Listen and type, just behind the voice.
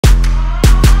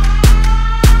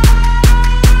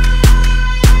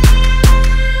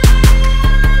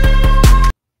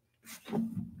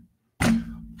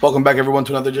Welcome back, everyone,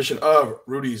 to another edition of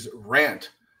Rudy's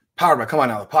Rant, powered by Come On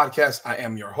Now, the podcast. I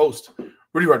am your host,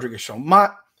 Rudy Rodriguez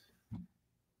Shomot.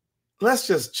 Let's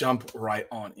just jump right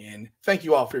on in. Thank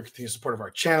you all for your continued support of our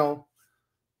channel.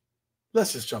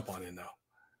 Let's just jump on in, though,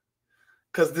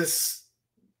 because this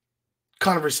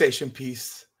conversation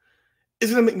piece is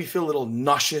going to make me feel a little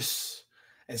nauseous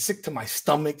and sick to my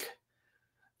stomach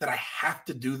that I have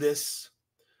to do this.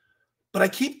 But I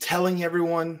keep telling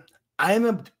everyone I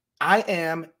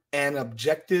am an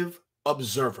objective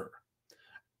observer.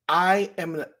 I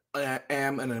am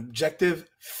an objective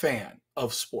fan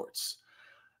of sports.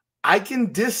 I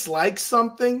can dislike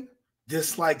something,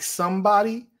 dislike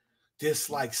somebody,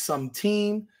 dislike some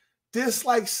team,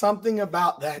 dislike something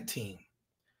about that team.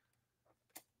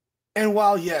 And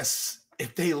while, yes,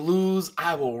 if they lose,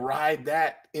 I will ride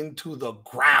that into the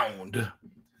ground.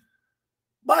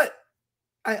 But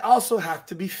I also have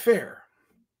to be fair.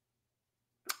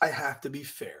 I have to be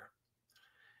fair.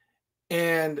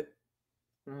 And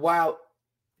while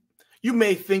you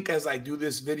may think as I do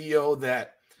this video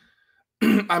that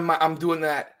I'm doing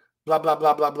that blah, blah,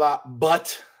 blah, blah, blah,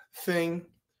 but thing.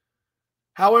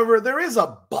 However, there is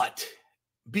a but,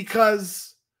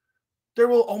 because there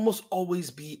will almost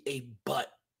always be a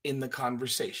but in the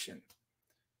conversation.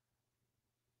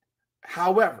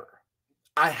 However,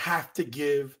 I have to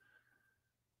give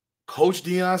Coach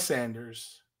Deion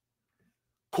Sanders,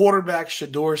 quarterback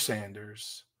Shedeur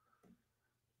Sanders,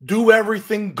 do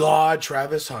everything God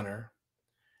Travis Hunter,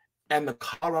 and the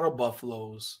Colorado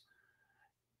Buffaloes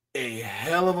a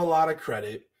hell of a lot of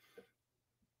credit,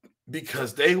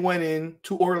 because they went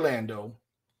into Orlando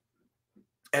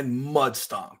and mud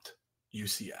stomped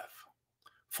UCF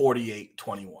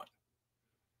 48-21.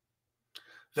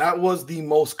 That was the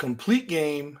most complete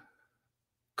game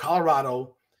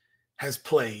Colorado has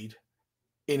played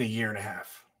in a year and a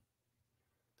half.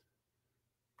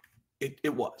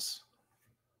 It was.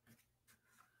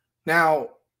 Now,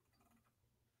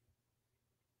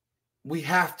 we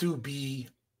have to be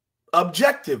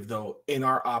objective, though, in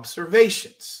our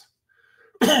observations.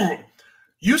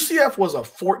 UCF was a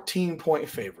 14-point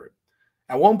favorite.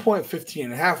 At one point,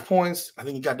 15.5 points. I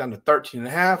think it got down to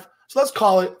 13.5. So let's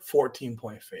call it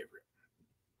 14-point favorite.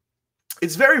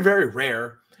 It's very, very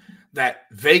rare that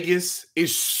Vegas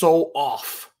is so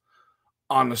off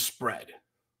on the spread.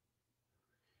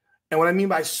 And what I mean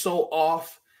by so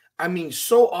off, I mean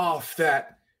so off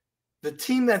that the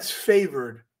team that's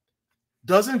favored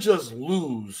doesn't just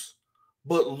lose,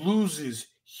 but loses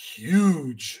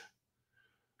huge.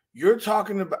 You're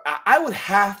talking about, I would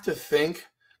have to think,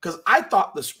 because I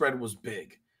thought the spread was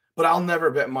big, but I'll never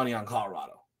bet money on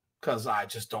Colorado because I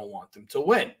just don't want them to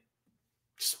win.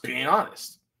 Just being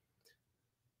honest.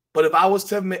 But if I was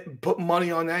to put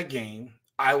money on that game,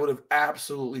 I would have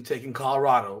absolutely taken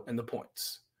Colorado in the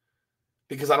points,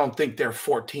 because I don't think they're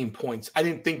 14 points. I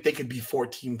didn't think they could be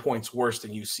 14 points worse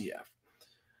than UCF.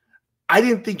 I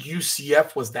didn't think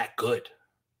UCF was that good.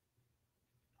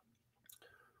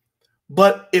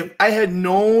 But if I had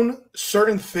known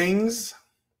certain things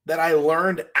that I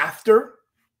learned after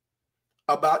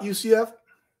about UCF,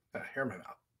 hair in my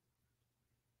mouth.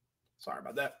 Sorry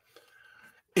about that.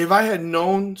 If I had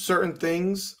known certain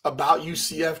things about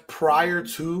UCF prior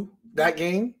to that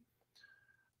game,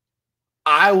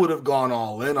 I would have gone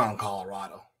all in on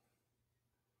Colorado.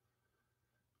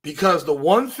 Because the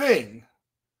one thing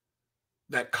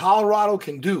that Colorado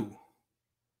can do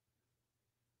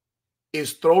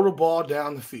is throw the ball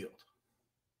down the field.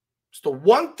 It's the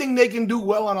one thing they can do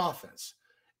well on offense.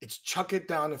 It's chuck it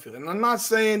down the field. And I'm not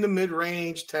saying the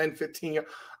mid-range, 10, 15 yards.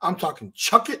 I'm talking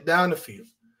chuck it down the field.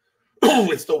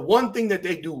 It's the one thing that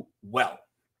they do well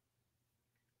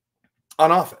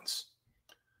on offense.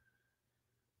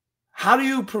 How do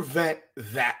you prevent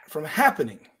that from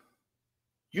happening?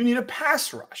 You need a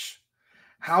pass rush.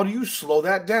 How do you slow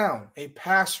that down? A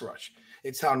pass rush.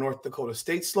 It's how North Dakota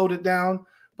State slowed it down,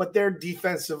 but their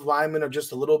defensive linemen are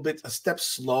just a step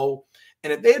slow.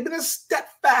 And if they had been a step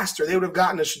faster, they would have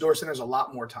gotten to Shedeur Sanders a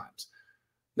lot more times.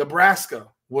 Nebraska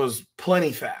was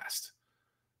plenty fast.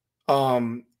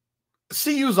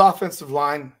 CU's offensive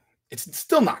line, it's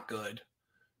still not good.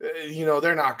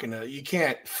 They're not going to – you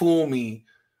can't fool me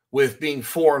with being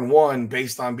 4-1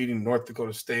 based on beating North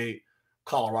Dakota State,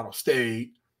 Colorado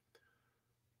State.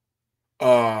 Who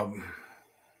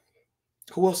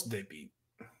else did they beat?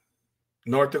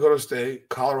 North Dakota State,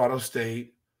 Colorado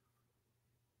State.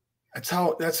 That's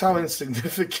how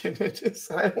insignificant it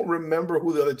is. I don't remember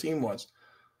who the other team was.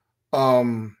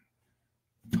 Holy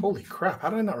crap! How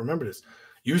did I not remember this?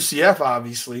 UCF,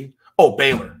 obviously. Oh,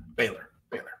 Baylor.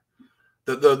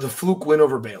 The fluke win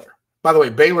over Baylor. By the way,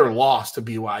 Baylor lost to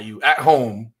BYU at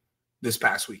home this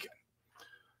past weekend.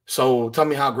 So tell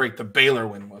me how great the Baylor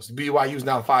win was. BYU's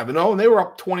now 5-0, and they were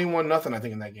up 21-0, I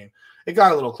think, in that game. It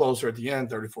got a little closer at the end,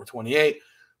 34-28.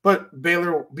 But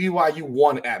BYU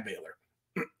won at Baylor.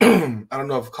 I don't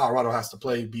know if Colorado has to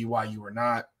play BYU or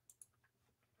not.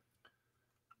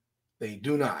 They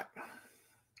do not,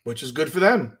 which is good for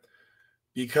them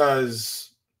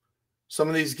because some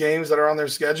of these games that are on their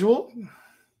schedule's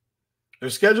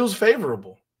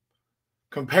favorable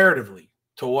comparatively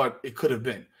to what it could have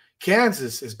been.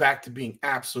 Kansas is back to being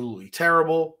absolutely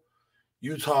terrible.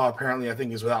 Utah apparently, I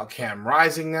think, is without Cam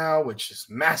Rising now, which is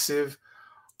massive.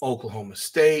 Oklahoma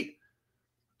State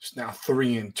is now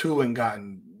 3-2 and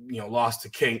gotten, lost to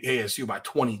ASU by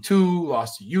 22,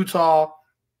 lost to Utah.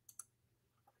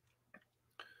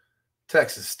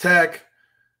 Texas Tech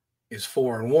is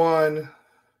 4-1.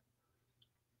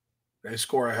 They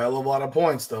score a hell of a lot of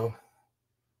points, though.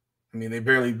 I mean, they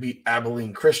barely beat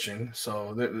Abilene Christian.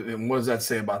 So what does that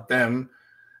say about them?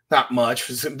 Not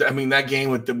much. I mean, that game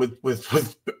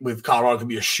with Colorado could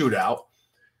be a shootout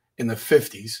in the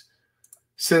 50s.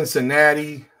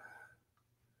 Cincinnati,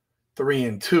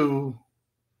 3-2.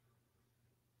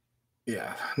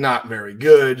 Yeah, not very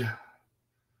good.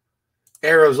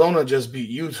 Arizona just beat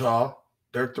Utah.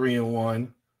 They're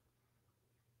 3-1.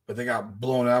 But they got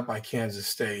blown out by Kansas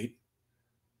State.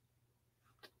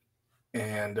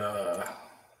 And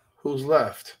who's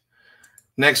left?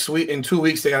 Next week, in 2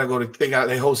 weeks, they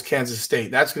host Kansas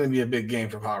State. That's going to be a big game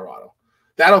for Colorado.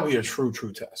 That'll be a true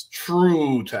test.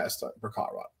 True test for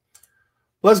Colorado.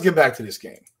 Let's get back to this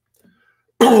game.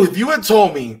 If you had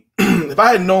told me, if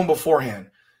I had known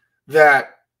beforehand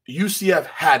that UCF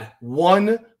had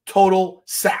one total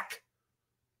sack,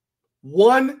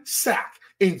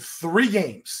 in 3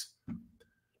 games,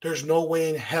 there's no way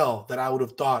in hell that I would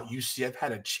have thought UCF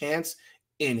had a chance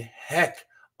in heck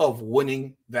of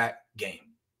winning that game.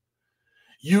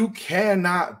 You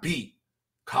cannot beat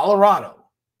Colorado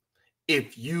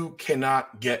if you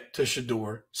cannot get to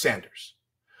Shedeur Sanders.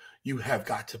 You have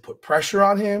got to put pressure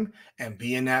on him and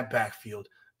be in that backfield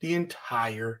the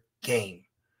entire game.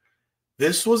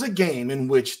 This was a game in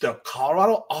which the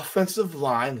Colorado offensive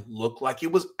line looked like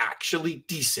it was actually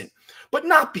decent, but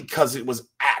not because it was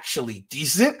actually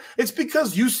decent. It's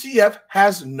because UCF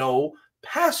has no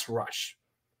pass rush.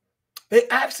 They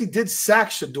actually did sack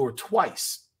Shedeur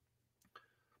twice,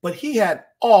 but he had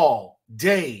all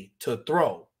day to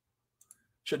throw.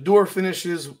 Shedeur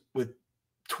finishes with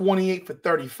 28 for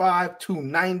 35,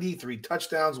 290, 3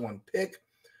 touchdowns, 1 pick.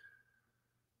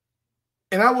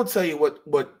 And I will tell you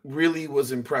what really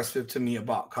was impressive to me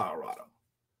about Colorado.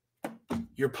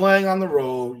 You're playing on the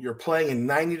road. You're playing in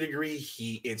 90-degree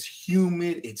heat. It's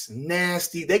humid. It's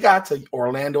nasty. They got to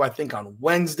Orlando, I think, on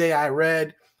Wednesday, I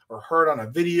read or heard on a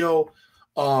video.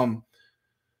 The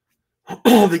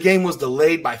game was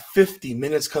delayed by 50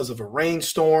 minutes because of a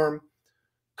rainstorm.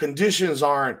 Conditions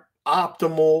aren't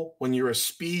optimal when you're a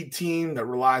speed team that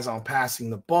relies on passing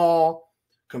the ball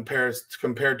compared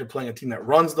to playing a team that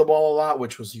runs the ball a lot,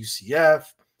 which was UCF.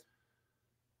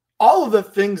 All of the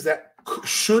things that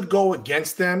should go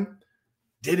against them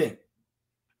didn't.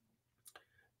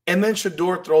 And then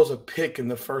Shedeur throws a pick in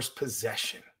the first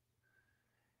possession.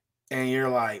 And you're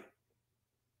like,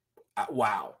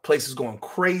 wow, place is going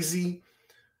crazy.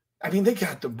 I mean, they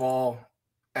got the ball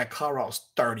at Colorado's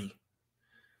 30.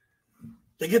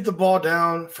 They get the ball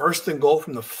down, 1st and goal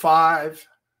from the 5.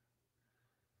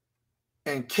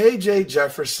 And KJ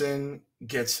Jefferson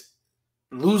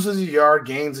loses a yard,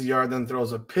 gains a yard, then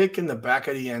throws a pick in the back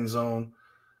of the end zone,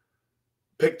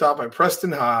 picked off by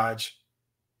Preston Hodge,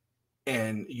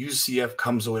 and UCF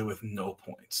comes away with no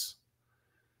points.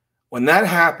 When that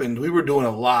happened, we were doing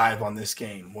a live on this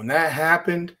game. When that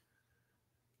happened,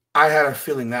 I had a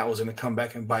feeling that was going to come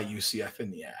back and bite UCF in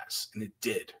the ass, and it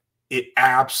did. It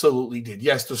absolutely did.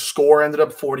 Yes, the score ended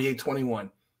up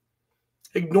 48-21.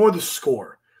 Ignore the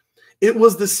score. It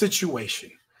was the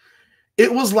situation.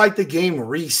 It was like the game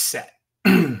reset.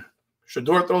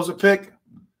 Shedeur throws a pick.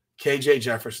 KJ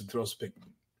Jefferson throws a pick.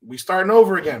 We starting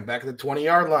over again, back at the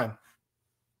 20-yard line.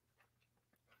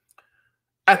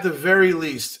 At the very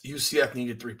least, UCF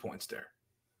needed 3 points there.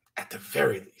 At the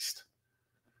very least.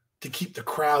 To keep the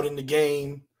crowd in the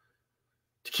game,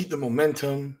 to keep the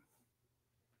momentum.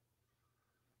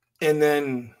 And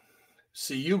then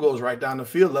CU goes right down the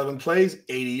field, 11 plays,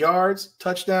 80 yards,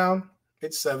 touchdown.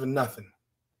 It's 7-0.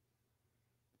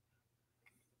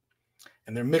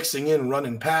 And they're mixing in run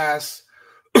and pass.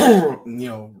 They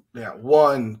got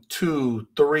 1, 2,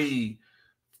 3,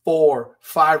 4,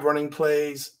 5 running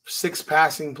plays, 6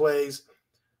 passing plays.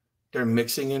 They're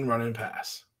mixing in run and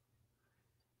pass.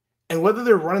 And whether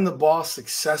they're running the ball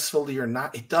successfully or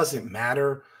not, it doesn't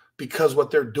matter, because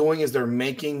what they're doing is they're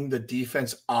making the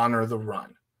defense honor the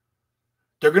run.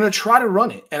 They're going to try to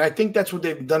run it. And I think that's what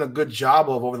they've done a good job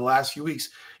of over the last few weeks,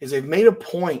 is they've made a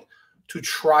point to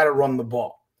try to run the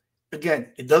ball.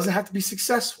 Again, it doesn't have to be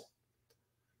successful,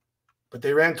 but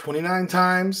they ran 29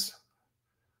 times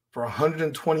for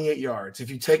 128 yards. If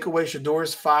you take away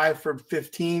Shador's 5 for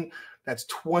 15, that's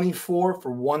 24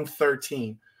 for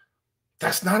 113.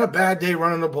 That's not a bad day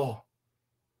running the ball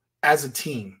as a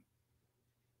team.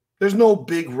 There's no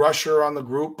big rusher on the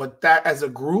group, but that as a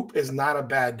group is not a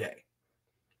bad day.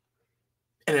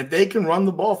 And if they can run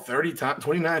the ball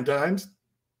 29 times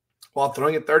while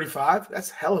throwing it 35,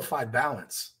 that's hellified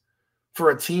balance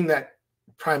for a team that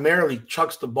primarily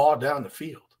chucks the ball down the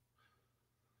field.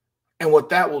 And what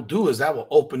that will do is that will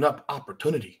open up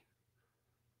opportunity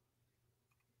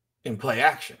in play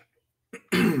action.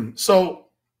 So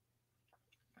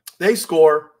they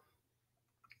score,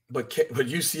 but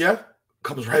UCF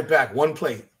comes right back. One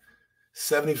play,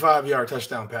 75-yard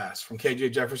touchdown pass from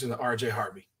KJ Jefferson to RJ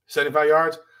Harvey. 75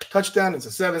 yards, touchdown. It's a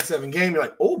 7-7 game. You're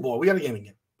like, oh, boy, we got a game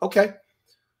again. Okay.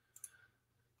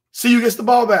 CU gets the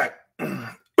ball back.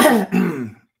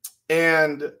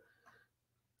 And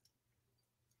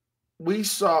we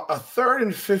saw a 3rd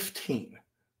and 15.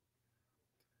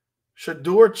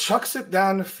 Shador chucks it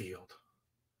down the field.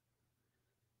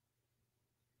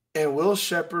 And Will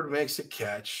Shepherd makes a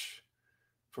catch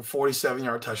for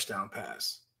 47-yard touchdown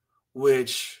pass,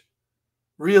 which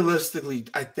realistically,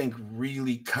 I think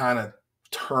really kind of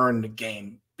turned the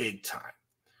game big time.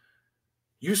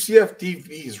 UCF DB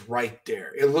is right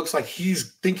there. It looks like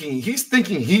he's thinking he's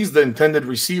the intended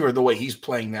receiver the way he's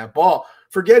playing that ball,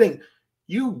 forgetting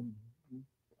you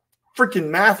freaking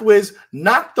math whiz,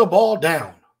 knock the ball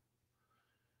down.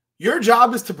 Your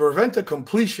job is to prevent a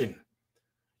completion.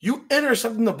 You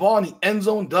intercepting the ball in the end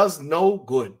zone does no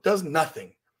good, does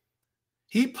nothing.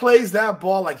 He plays that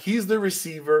ball like he's the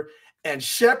receiver, and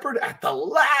Shepherd at the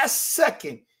last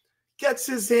second gets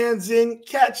his hands in,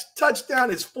 catch,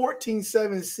 touchdown. It's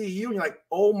 14-7 CU. And you're like,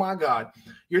 oh, my God.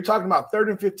 You're talking about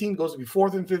 3rd and 15, goes to be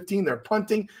 4th and 15. They're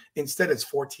punting. Instead, it's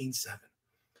 14-7.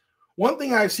 One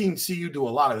thing I've seen CU do a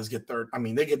lot of is get third. I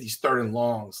mean, they get these 3rd and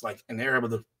longs, like, and they're able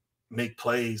to make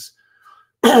plays.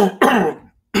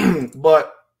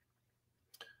 But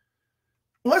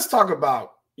let's talk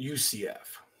about UCF.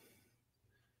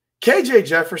 KJ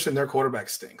Jefferson, their quarterback,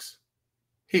 stinks.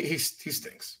 He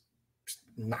stinks. He's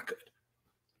not good.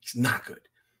 He's not good.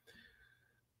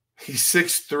 He's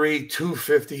 6'3",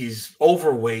 250. He's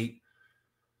overweight.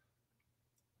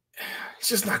 He's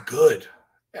just not good.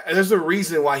 There's a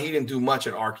reason why he didn't do much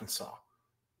at Arkansas.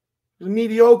 He was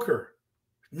mediocre.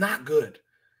 Not good.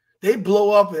 They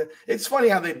blow up. It's funny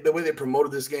how the way they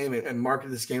promoted this game and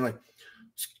marketed this game, like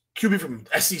QB from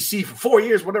SEC for 4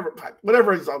 years,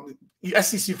 whatever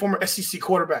SEC, former SEC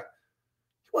quarterback.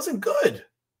 He wasn't good.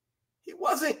 He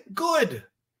wasn't good.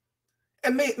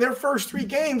 And their first 3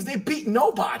 games, they beat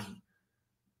nobody.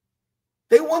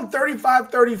 They won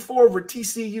 35-34 over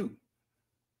TCU.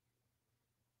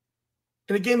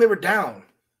 In a game they were down.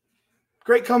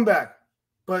 Great comeback,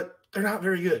 but they're not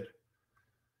very good.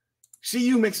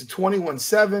 CU makes it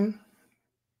 21-7.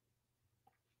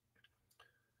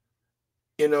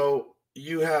 You know,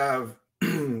 you have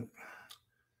 21-7.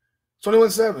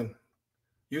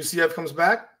 UCF comes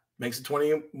back, makes it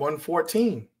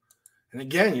 21-14. And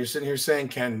again, you're sitting here saying,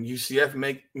 can UCF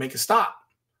make a stop?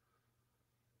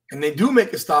 And they do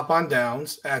make a stop on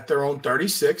downs at their own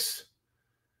 36,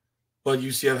 but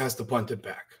UCF has to punt it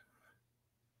back.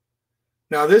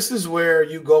 Now, this is where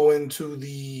you go into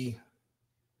the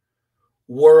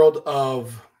world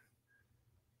of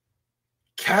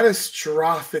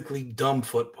catastrophically dumb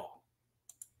football,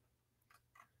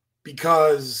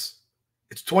 because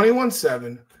it's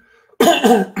 21-7,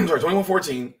 sorry,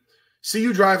 21-14.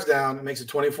 CU drives down and makes it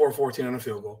 24-14 on a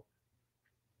field goal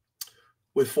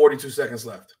with 42 seconds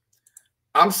left.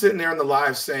 I'm sitting there on the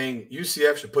live saying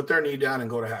UCF should put their knee down and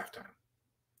go to halftime.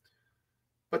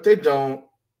 But they don't.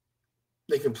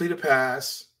 They complete a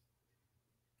pass.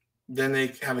 Then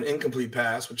they have an incomplete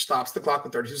pass, which stops the clock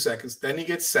with 32 seconds. Then he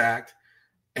gets sacked,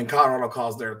 and Colorado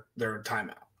calls their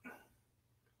timeout.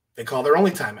 They call their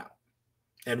only timeout.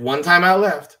 They had one timeout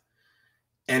left.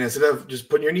 And instead of just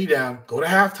putting your knee down, go to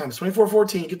halftime. It's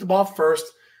 24-14. Get the ball first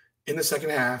in the second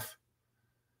half.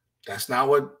 That's not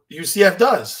what UCF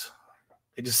does.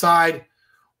 They decide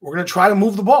we're going to try to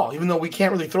move the ball, even though we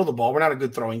can't really throw the ball. We're not a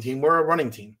good throwing team. We're a running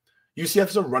team. UCF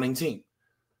is a running team.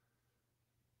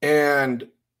 And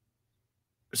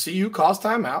CU calls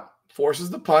timeout, forces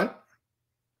the punt,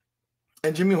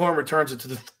 and Jimmy Horn returns it to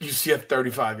the UCF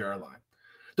 35-yard line.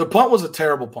 The punt was a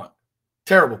terrible punt.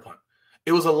 Terrible punt.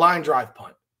 It was a line drive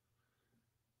punt.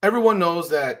 Everyone knows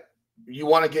that you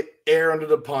want to get air under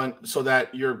the punt so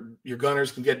that your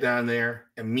gunners can get down there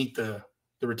and meet the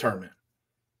return man.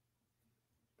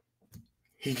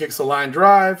 He kicks a line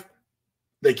drive.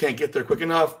 They can't get there quick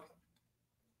enough.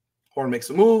 Horn makes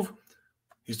a move.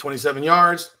 He's 27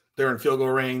 yards. They're in field goal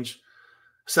range.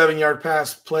 7-yard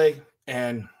pass play.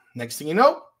 And next thing you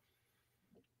know,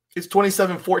 it's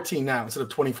 27-14 now instead of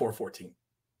 24-14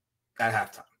 at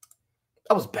halftime.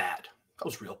 That was bad. That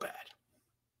was real bad.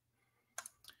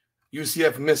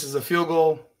 UCF misses a field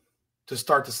goal to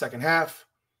start the second half.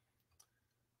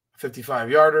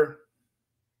 55-yarder.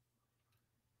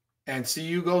 And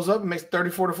CU goes up and makes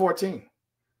 34-14.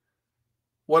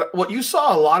 What you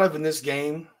saw a lot of in this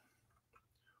game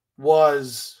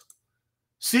was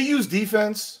CU's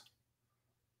defense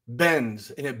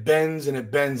bends, and it bends, and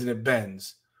it bends, and it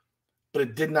bends. But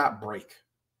it did not break.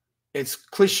 It's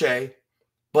cliche,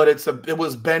 but it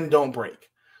was bend, don't break.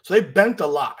 So they bent a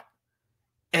lot.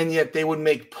 And yet they would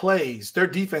make plays. Their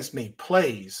defense made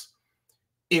plays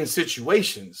in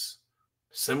situations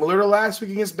similar to last week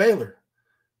against Baylor.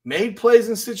 Made plays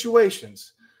in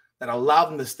situations that allowed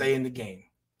them to stay in the game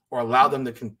or allow them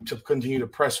to continue to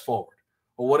press forward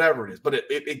or whatever it is. But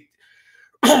if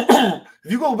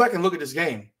you go back and look at this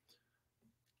game,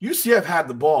 UCF had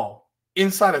the ball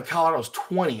inside of Colorado's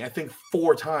 20, I think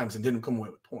 4 times and didn't come away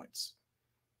with points.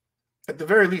 At the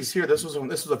very least here, this was a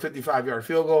 55-yard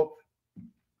field goal.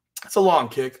 It's a long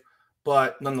kick,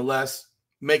 but nonetheless,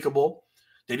 makeable.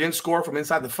 They didn't score from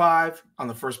inside the 5 on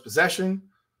the first possession.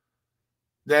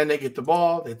 Then they get the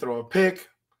ball. They throw a pick.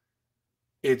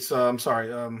 It's, let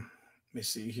me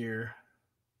see here.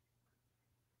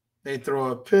 They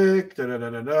throw a pick.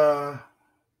 Da-da-da-da-da.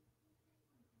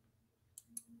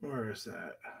 Where is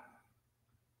that?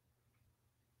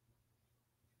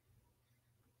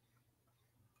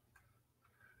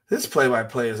 This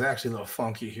play-by-play is actually a little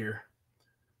funky here.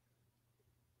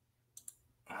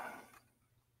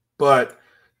 But,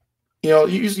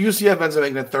 UCF ends up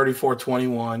making it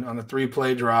 34-21 on a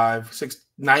 3-play drive,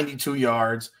 92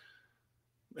 yards.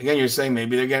 Again, you're saying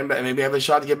maybe they're getting back, maybe they have a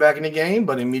shot to get back in the game,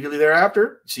 but immediately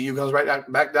thereafter, CU comes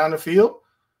right back down the field.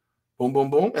 Boom, boom,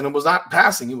 boom. And it was not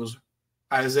passing. It was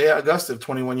Isaiah Augusta,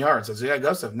 21 yards. Isaiah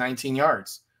Augusta, 19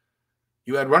 yards.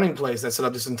 You had running plays that set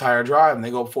up this entire drive, and they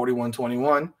go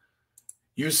 41-21.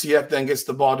 UCF then gets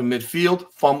the ball to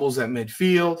midfield, fumbles at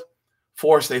midfield.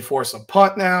 They force a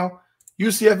punt now.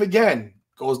 UCF again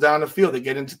goes down the field. They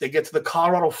get to the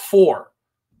Colorado 4.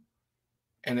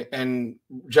 And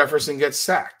Jefferson gets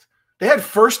sacked. They had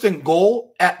 1st and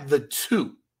goal at the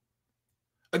 2.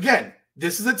 Again,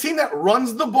 this is a team that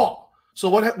runs the ball. So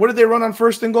what did they run on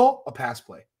 1st and goal? A pass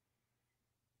play.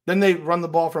 Then they run the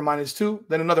ball for -2,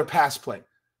 then another pass play.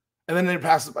 And then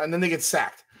they get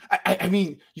sacked. I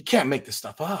mean, you can't make this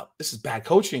stuff up. This is bad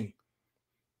coaching.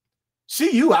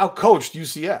 CU outcoached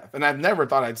UCF, and I've never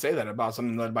thought I'd say that about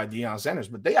something led by Deion Sanders,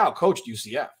 but they outcoached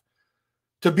UCF.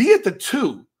 To be at the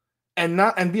 2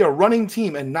 and be a running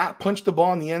team and not punch the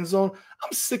ball in the end zone,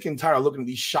 I'm sick and tired of looking at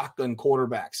these shotgun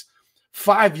quarterbacks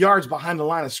 5 yards behind the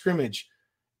line of scrimmage.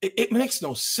 It makes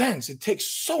no sense. It takes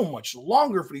so much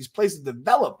longer for these plays to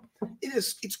develop.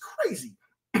 It's crazy.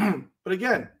 But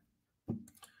again,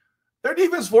 their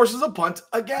defense forces a punt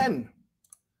again.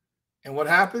 And what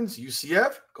happens?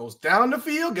 UCF goes down the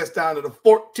field, gets down to the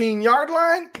 14-yard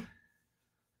line,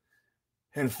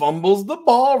 and fumbles the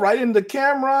ball right into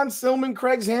Cameron Silman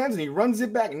Craig's hands, and he runs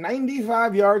it back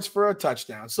 95 yards for a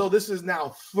touchdown. So this is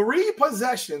now 3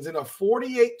 possessions in a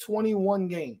 48-21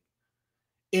 game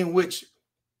in which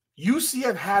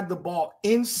UCF had the ball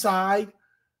inside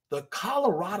the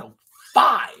Colorado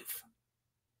 5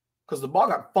 because the ball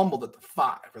got fumbled at the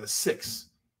 5 or the 6.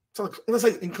 So let's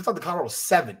say it's like the Colorado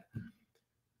 7.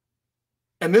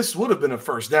 And this would have been a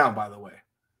first down, by the way.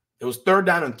 It was 3rd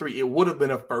down and 3. It would have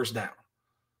been a first down.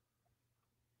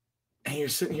 And you're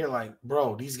sitting here like,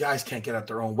 bro, these guys can't get out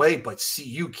their own way, but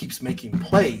CU keeps making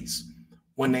plays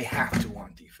when they have to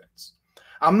on defense.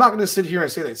 I'm not going to sit here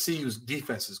and say that CU's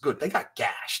defense is good. They got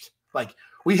gashed. Like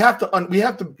we have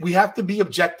to be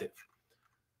objective.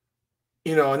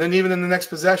 And then even in the next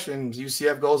possession,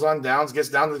 UCF goes on downs, gets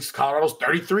down to Colorado's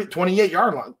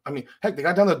 28-yard line. I mean, heck, they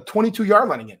got down to the 22-yard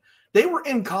line again. They were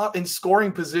in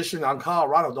scoring position on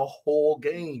Colorado the whole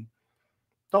game.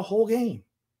 The whole game.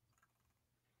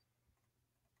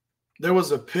 There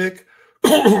was a pick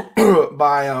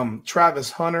by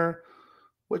Travis Hunter.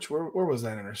 Where was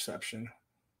that interception?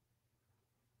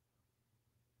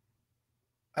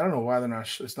 I don't know why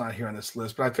it's not here on this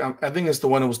list, but I think it's the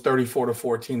one that was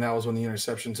 34-14. That was when the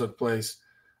interception took place.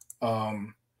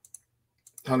 Hunter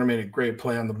made a great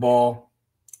play on the ball.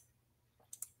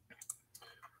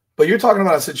 But you're talking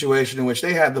about a situation in which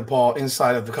they had the ball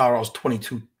inside of the Colorado's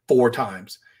 22 4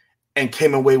 times and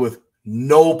came away with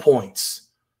no points.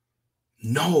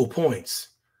 No points.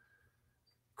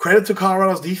 Credit to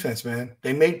Colorado's defense, man.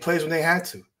 They made plays when they had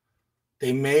to.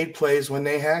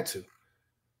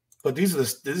 But these are the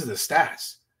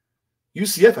stats.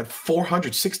 UCF had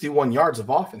 461 yards of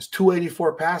offense,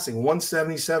 284 passing,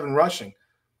 177 rushing.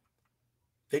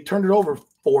 They turned it over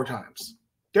 4 times.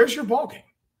 There's your ball game.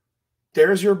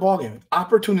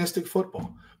 Opportunistic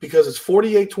football. Because it's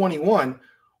 48-21.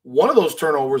 One of those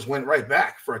turnovers went right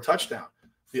back for a touchdown.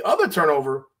 The other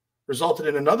turnover resulted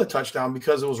in another touchdown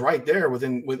because it was right there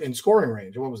within scoring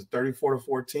range. What was it,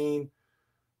 34-14?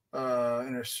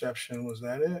 Interception, was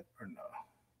that it or no?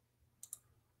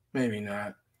 Maybe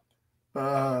not.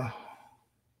 That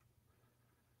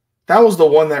was the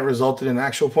one that resulted in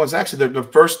actual points. Actually, the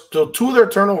first 2 of their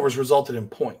turnovers resulted in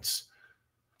points.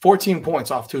 14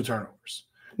 points off 2 turnovers.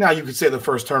 Now, you could say the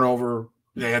first turnover,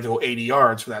 they had to go 80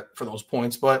 yards for those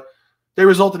points, but they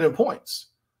resulted in points.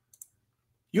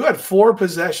 You had 4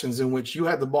 possessions in which you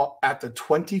had the ball at the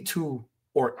 22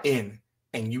 or in,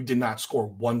 and you did not score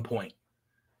 1 point.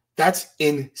 That's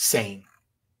insane.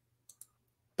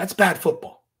 That's bad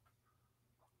football.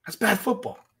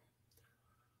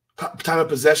 Time of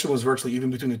possession was virtually even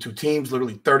between the two teams,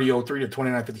 literally 30-03 to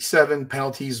 29-57.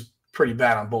 Penalties, pretty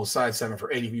bad on both sides, 7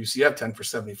 for 80 for UCF, 10 for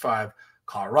 75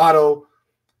 Colorado.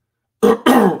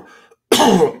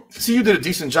 See, you did a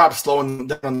decent job slowing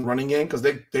down the running game because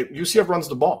UCF runs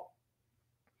the ball.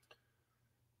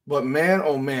 But man,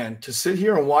 oh man, to sit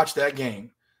here and watch that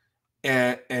game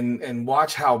and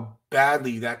watch how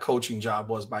badly that coaching job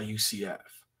was by UCF.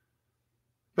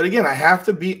 But again, I have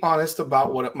to be honest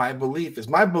about what my belief is.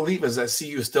 My belief is that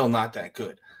CU is still not that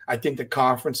good. I think the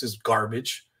conference is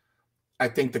garbage. I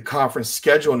think the conference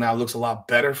schedule now looks a lot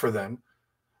better for them.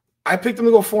 I picked them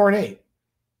to go 4-8.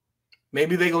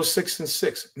 Maybe they go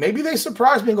 6-6. Maybe they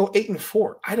surprise me and go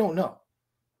 8-4. I don't know.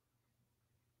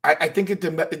 I think it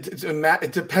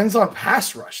depends on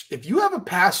pass rush. If you have a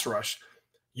pass rush,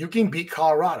 you can beat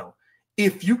Colorado.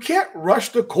 If you can't rush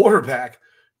the quarterback,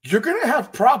 you're going to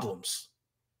have problems.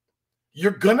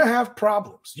 You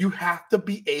have to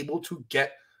be able to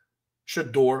get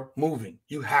Shedeur moving.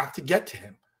 You have to get to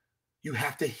him. You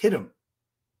have to hit him.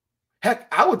 Heck,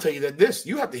 I would tell you that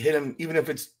you have to hit him even if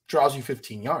it draws you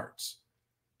 15 yards.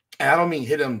 And I don't mean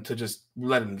hit him to just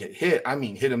let him get hit. I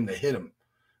mean hit him to hit him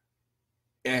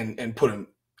and put him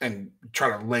and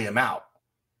try to lay him out.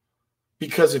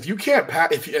 Because if you can't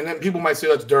pass, and then people might say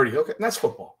that's dirty. Okay, that's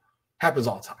football. Happens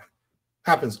all the time.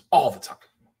 Happens all the time.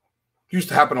 Used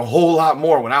to happen a whole lot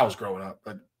more when I was growing up,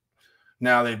 but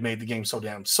now they've made the game so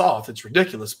damn soft. It's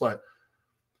ridiculous. But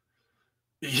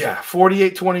yeah,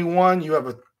 48-21. You have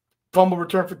a fumble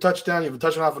return for touchdown. You have a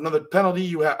touchdown off another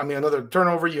penalty. Another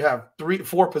turnover. You have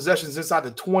 3-4 possessions inside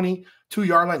the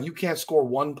 22-yard line. You can't score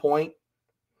 1 point.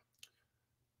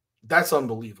 That's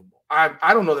unbelievable.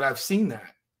 I don't know that I've seen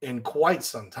that in quite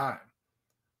some time.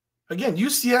 Again,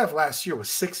 UCF last year was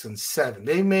 6-7.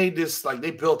 They made this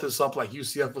they built this up like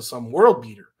UCF was some world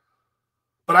beater.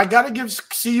 But I got to give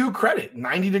CU credit.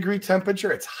 90-degree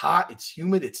temperature. It's hot. It's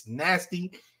humid. It's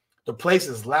nasty. The place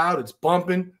is loud. It's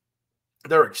bumping.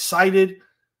 They're excited.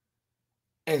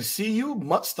 And CU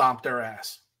mutt stomped their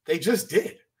ass. They just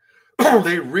did.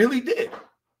 They really did.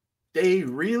 They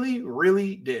really,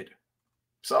 really did.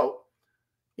 So,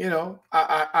 am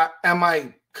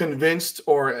I convinced,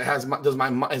 or is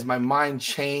my mind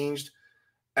changed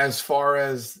as far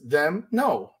as them?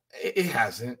 No, it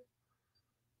hasn't.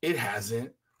 It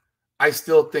hasn't. I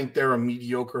still think they're a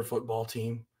mediocre football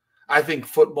team. I think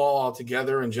football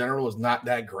altogether in general is not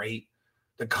that great.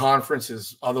 The conference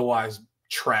is otherwise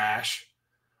trash.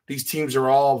 These teams are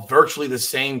all virtually the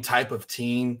same type of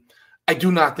team. I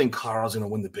do not think Colorado's going to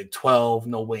win the Big 12.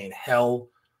 No way in hell.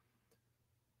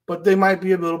 But they might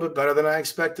be a little bit better than I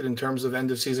expected in terms of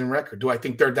end-of-season record. Do I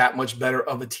think they're that much better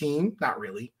of a team? Not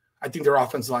really. I think their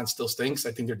offensive line still stinks.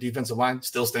 I think their defensive line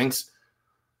still stinks.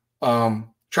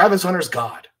 Travis Hunter's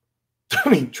God.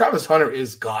 Travis Hunter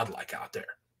is godlike out there.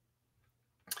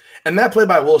 And that play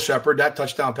by Will Shepherd, that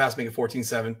touchdown pass making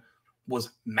 14-7, was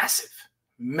massive.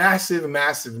 Massive,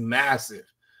 massive, massive.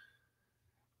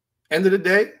 End of the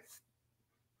day,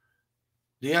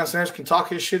 Deion Sanders can talk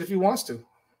his shit if he wants to.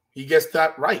 He gets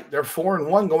that right. They're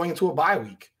 4-1 going into a bye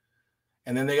week.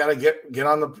 And then they got to get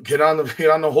on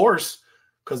the horse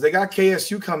because they got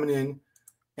KSU coming in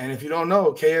And if you don't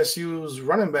know, KSU's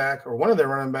running back, or one of their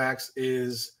running backs,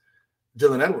 is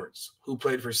Dylan Edwards, who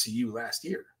played for CU last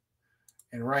year.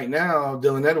 And right now,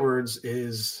 Dylan Edwards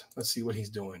is, let's see what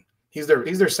he's doing. He's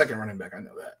their second running back. I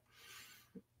know that.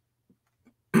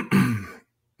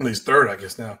 At least third, I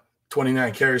guess now.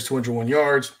 29 carries, 201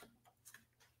 yards,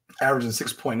 averaging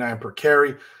 6.9 per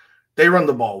carry. They run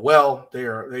the ball well. They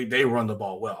run the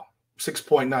ball well.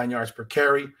 6.9 yards per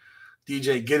carry.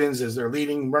 DJ Giddens is their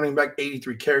leading running back,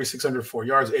 83 carries, 604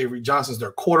 yards. Avery Johnson's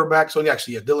their quarterback. So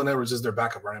actually, Dylan Edwards is their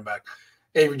backup running back.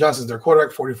 Avery Johnson's their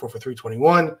quarterback, 44 for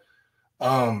 321.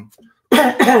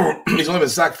 He's only been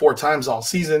sacked 4 times all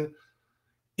season.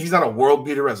 He's not a world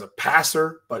beater as a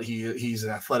passer, but he's an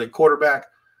athletic quarterback.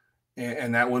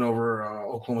 And that win over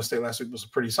Oklahoma State last week was a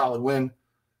pretty solid win.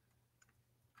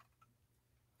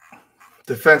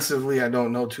 Defensively, I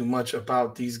don't know too much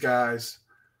about these guys.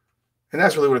 And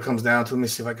that's really what it comes down to. Let me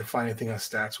see if I can find anything on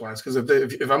stats-wise. Because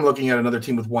if I'm looking at another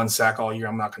team with 1 sack all year,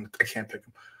 I can't pick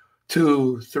them.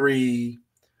 2, 3.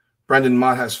 Brendan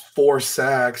Mott has 4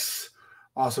 sacks.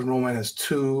 Austin Roman has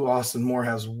 2. Austin Moore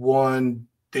has 1.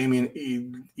 Damian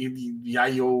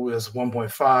Yayo has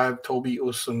 1.5. Toby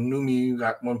Osunumi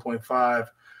got 1.5.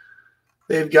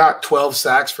 They've got 12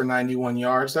 sacks for 91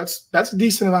 yards. That's a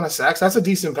decent amount of sacks. That's a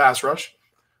decent pass rush.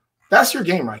 That's your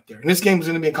game right there. And this game is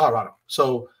going to be in Colorado.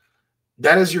 So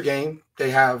that is your game.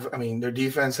 They have, their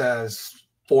defense has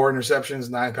 4 interceptions,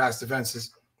 9 pass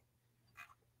defenses.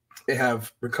 They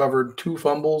have recovered 2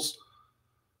 fumbles.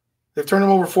 They've turned them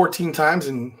over 14 times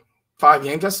in 5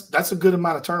 games. That's a good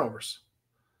amount of turnovers.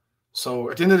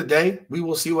 So at the end of the day, we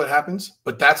will see what happens.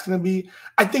 But that's going to be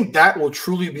 – I think that will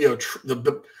truly be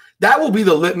that will be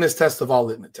the litmus test of all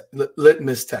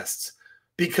litmus tests.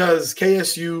 Because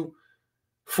KSU,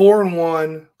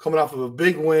 4-1, coming off of a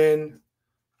big win.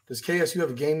 Does KSU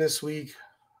have a game this week?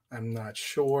 I'm not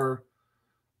sure.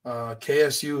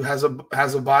 KSU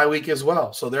has a bye week as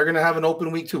well. So they're going to have an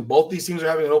open week too. Both these teams are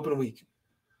having an open week.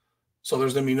 So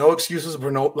there's going to be no excuses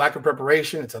for no lack of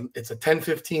preparation. It's a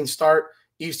 10:15 start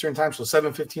Eastern time, so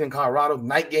 7:15 in Colorado.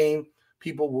 Night game.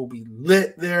 People will be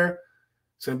lit there.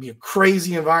 It's going to be a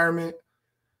crazy environment.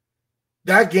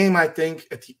 That game, I think,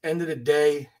 at the end of the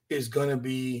day, is going to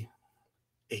be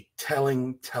a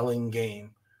telling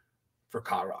game for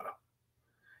Colorado.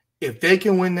 If they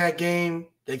can win that game,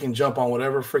 they can jump on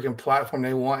whatever freaking platform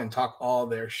they want and talk all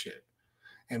their shit.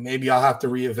 And maybe I'll have to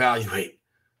reevaluate.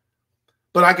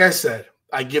 But like I said,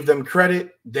 I give them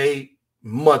credit. They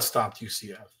mud stomped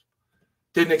UCF.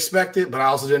 Didn't expect it, but I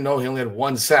also didn't know he only had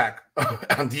 1 sack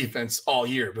on defense all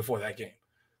year before that game.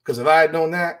 Because if I had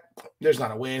known that, there's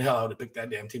not a way in hell I would have picked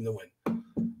that damn team to win.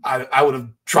 I would have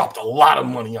dropped a lot of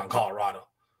money on Colorado.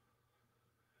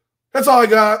 That's all I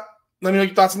got. Let me know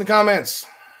your thoughts in the comments.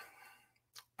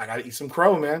 I got to eat some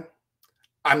crow, man.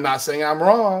 I'm not saying I'm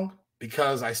wrong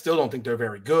because I still don't think they're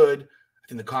very good. I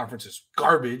think the conference is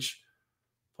garbage.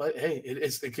 But, hey,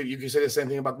 you can say the same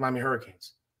thing about the Miami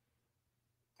Hurricanes.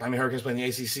 Miami Hurricanes playing the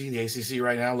ACC. The ACC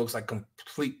right now looks like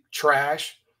complete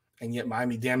trash, and yet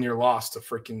Miami damn near lost to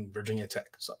freaking Virginia Tech.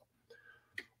 So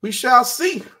we shall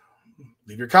see.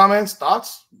 Leave your comments,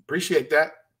 thoughts. Appreciate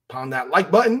that. Pound that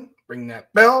like button. Ring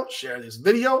that bell. Share this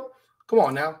video. Come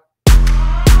on now.